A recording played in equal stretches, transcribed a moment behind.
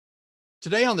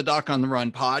Today on the Doc on the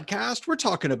Run podcast, we're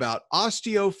talking about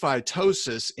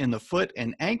osteophytosis in the foot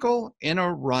and ankle in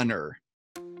a runner.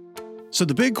 So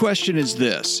the big question is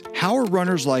this: how are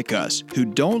runners like us, who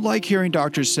don't like hearing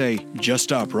doctors say, just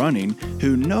stop running,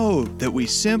 who know that we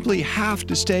simply have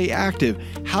to stay active,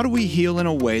 how do we heal in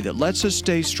a way that lets us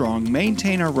stay strong,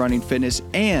 maintain our running fitness,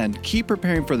 and keep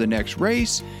preparing for the next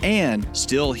race, and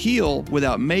still heal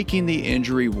without making the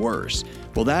injury worse?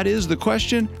 Well, that is the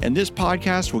question, and this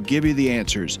podcast will give you the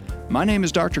answers. My name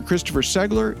is Dr. Christopher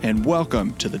Segler, and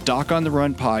welcome to the Doc on the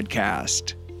Run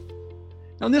podcast.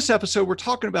 Now, in this episode, we're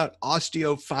talking about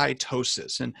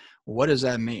osteophytosis, and what does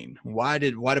that mean? Why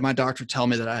did my doctor tell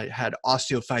me that I had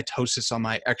osteophytosis on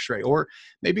my x-ray? Or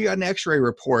maybe you got an x-ray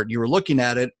report, you were looking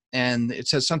at it, and it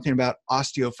says something about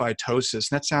osteophytosis.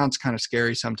 And that sounds kind of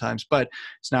scary sometimes, but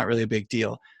it's not really a big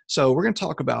deal. So we're going to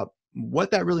talk about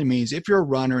what that really means if you're a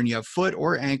runner and you have foot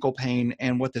or ankle pain,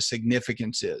 and what the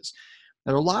significance is.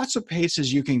 There are lots of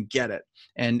places you can get it,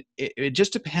 and it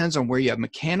just depends on where you have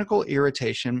mechanical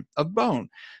irritation of bone.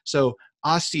 So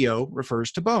osteo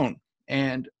refers to bone,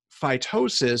 and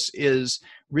phytosis is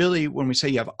really, when we say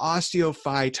you have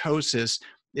osteophytosis,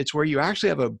 it's where you actually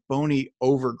have a bony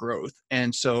overgrowth.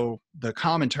 And so the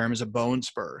common term is a bone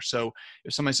spur. So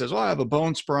if somebody says, I have a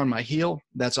bone spur on my heel,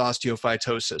 that's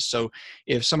osteophytosis. So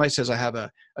if somebody says I have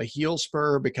a heel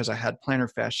spur because I had plantar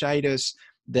fasciitis,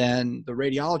 then the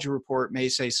radiology report may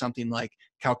say something like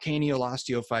calcaneal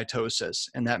osteophytosis.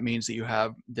 And that means that you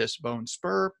have this bone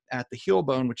spur at the heel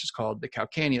bone, which is called the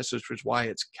calcaneus, which is why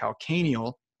it's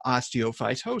calcaneal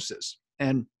osteophytosis.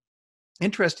 And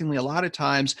interestingly, a lot of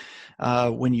times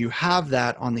when you have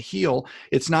that on the heel,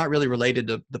 it's not really related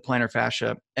to the plantar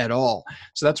fascia at all.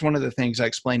 So that's one of the things I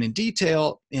explain in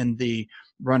detail in the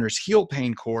runner's heel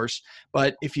pain course.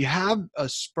 But if you have a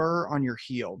spur on your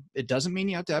heel, it doesn't mean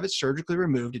you have to have it surgically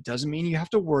removed. It doesn't mean you have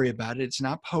to worry about it. It's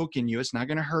not poking you. It's not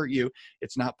going to hurt you.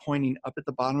 It's not pointing up at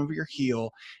the bottom of your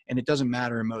heel. And it doesn't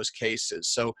matter in most cases.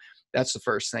 So that's the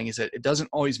first thing, is that it doesn't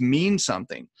always mean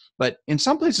something, but in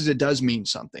some places it does mean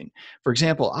something. For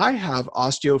example, I have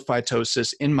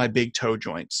osteophytosis in my big toe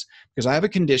joints because I have a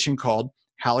condition called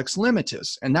hallux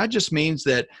limitus. And that just means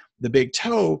that the big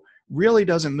toe really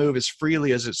doesn't move as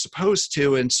freely as it's supposed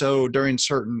to. And so during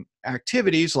certain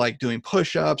activities like doing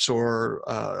push-ups or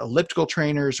elliptical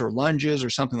trainers or lunges or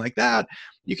something like that,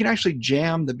 you can actually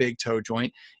jam the big toe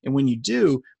joint. And when you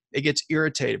do, it gets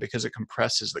irritated because it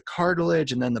compresses the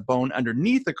cartilage, and then the bone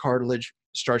underneath the cartilage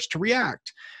starts to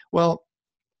react. Well,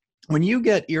 when you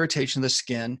get irritation of the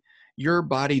skin, your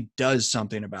body does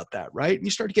something about that, right? And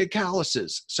you start to get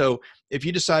calluses. So if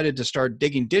you decided to start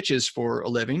digging ditches for a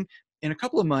living, in a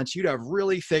couple of months, you'd have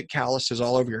really thick calluses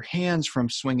all over your hands from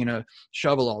swinging a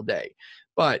shovel all day.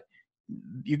 But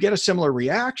you get a similar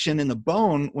reaction in the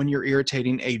bone when you're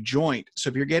irritating a joint. So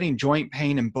if you're getting joint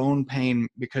pain and bone pain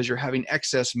because you're having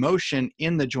excess motion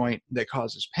in the joint that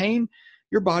causes pain,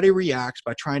 your body reacts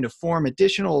by trying to form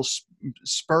additional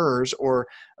spurs or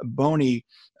bony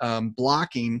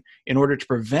blocking in order to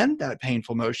prevent that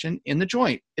painful motion in the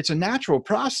joint. It's a natural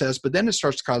process, but then it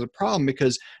starts to cause a problem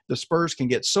because the spurs can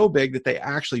get so big that they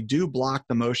actually do block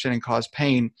the motion and cause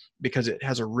pain because it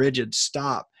has a rigid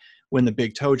stop when the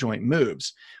big toe joint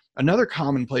moves. Another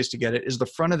common place to get it is the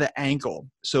front of the ankle.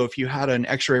 So if you had an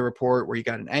x-ray report where you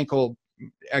got an ankle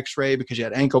x-ray because you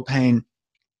had ankle pain,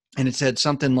 and it said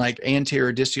something like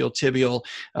anterior distal tibial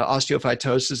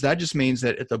osteophytosis, that just means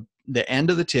that at the end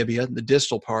of the tibia, the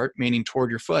distal part, meaning toward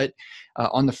your foot,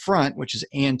 on the front, which is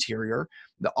anterior,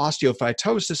 the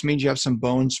osteophytosis means you have some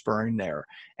bone spurring there.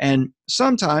 And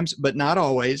sometimes, but not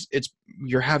always,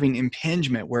 you're having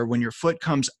impingement, where when your foot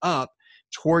comes up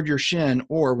toward your shin,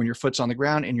 or when your foot's on the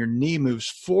ground and your knee moves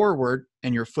forward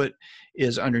and your foot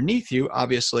is underneath you,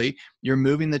 obviously you're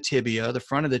moving the tibia, the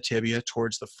front of the tibia,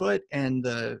 towards the foot, and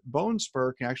the bone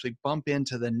spur can actually bump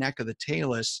into the neck of the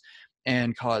talus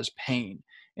and cause pain.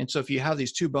 And so if you have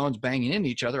these two bones banging into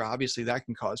each other, obviously that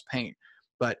can cause pain.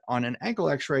 But on an ankle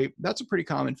x-ray, that's a pretty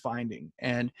common finding.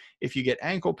 And if you get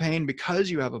ankle pain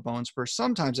because you have a bone spur,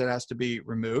 sometimes it has to be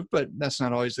removed, but that's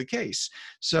not always the case.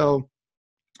 So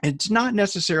it's not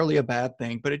necessarily a bad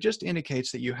thing, but it just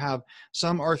indicates that you have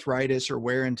some arthritis or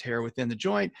wear and tear within the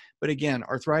joint. But again,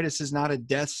 arthritis is not a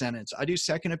death sentence. I do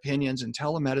second opinions and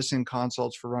telemedicine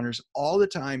consults for runners all the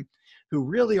time who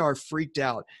really are freaked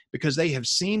out because they have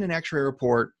seen an x-ray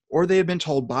report, or they have been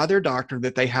told by their doctor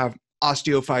that they have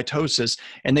osteophytosis,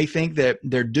 and they think that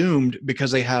they're doomed because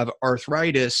they have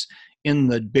arthritis in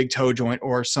the big toe joint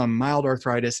or some mild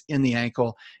arthritis in the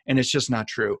ankle, and it's just not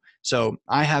true. So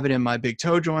I have it in my big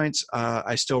toe joints.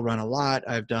 I still run a lot.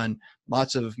 I've done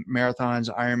lots of marathons,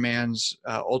 Ironmans,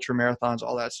 ultra marathons,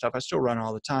 all that stuff. I still run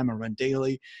all the time. I run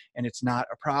daily, and it's not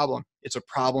a problem. It's a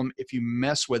problem if you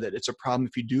mess with it. It's a problem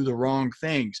if you do the wrong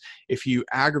things. If you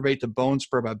aggravate the bone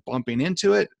spur by bumping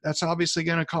into it, that's obviously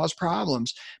going to cause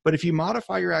problems. But if you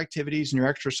modify your activities and your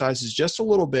exercises just a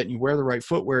little bit and you wear the right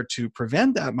footwear to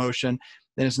prevent that motion,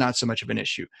 then it's not so much of an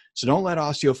issue. So don't let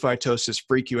osteophytosis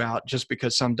freak you out just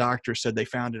because some doctor said they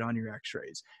found it on your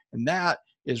x-rays. And that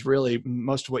is really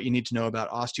most of what you need to know about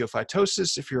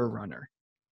osteophytosis if you're a runner.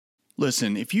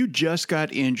 Listen, if you just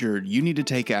got injured, you need to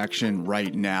take action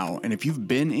right now. And if you've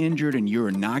been injured and you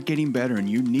are not getting better and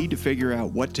you need to figure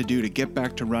out what to do to get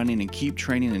back to running and keep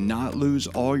training and not lose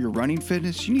all your running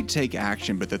fitness, you need to take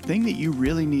action. But the thing that you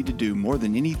really need to do more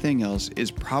than anything else is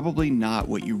probably not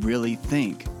what you really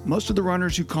think. Most of the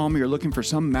runners who call me are looking for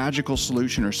some magical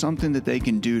solution or something that they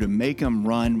can do to make them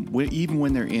run even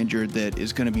when they're injured that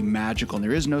is going to be magical. And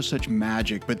there is no such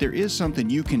magic, but there is something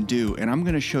you can do. And I'm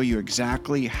going to show you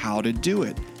exactly how to do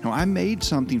it. Now, I made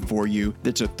something for you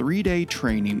that's a 3-day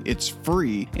training. It's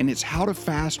free, and it's how to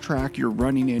fast track your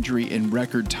running injury in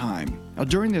record time. Now,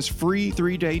 during this free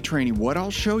 3-day training, what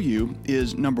I'll show you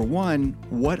is, number one,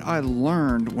 what I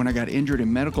learned when I got injured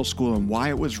in medical school and why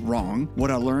it was wrong,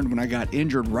 what I learned when I got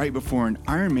injured right before an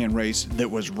Ironman race that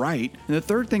was right, and the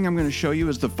third thing I'm going to show you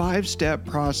is the 5-step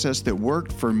process that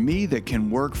worked for me that can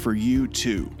work for you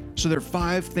too. So there are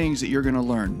 5 things that you're going to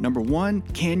learn. Number 1,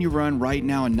 can you run right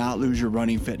now and not lose your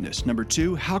running fitness? Number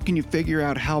 2, how can you figure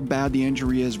out how bad the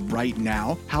injury is right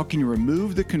now? How can you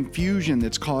remove the confusion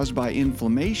that's caused by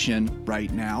inflammation right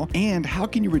now? And how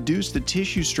can you reduce the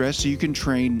tissue stress so you can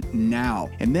train now?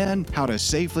 And then how to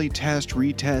safely test,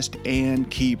 retest,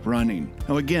 and keep running.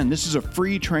 Now again, this is a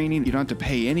free training. You don't have to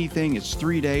pay anything. It's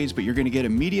 3 days, but you're going to get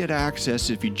immediate access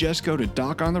if you just go to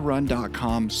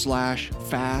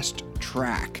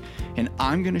docontherun.com/fast-track. And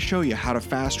I'm going to show you how to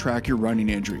fast track your running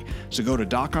injury. So go to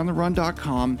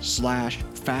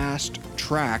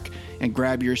docontherun.com/fast-track and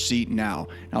grab your seat now.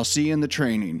 I'll see you in the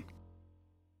training.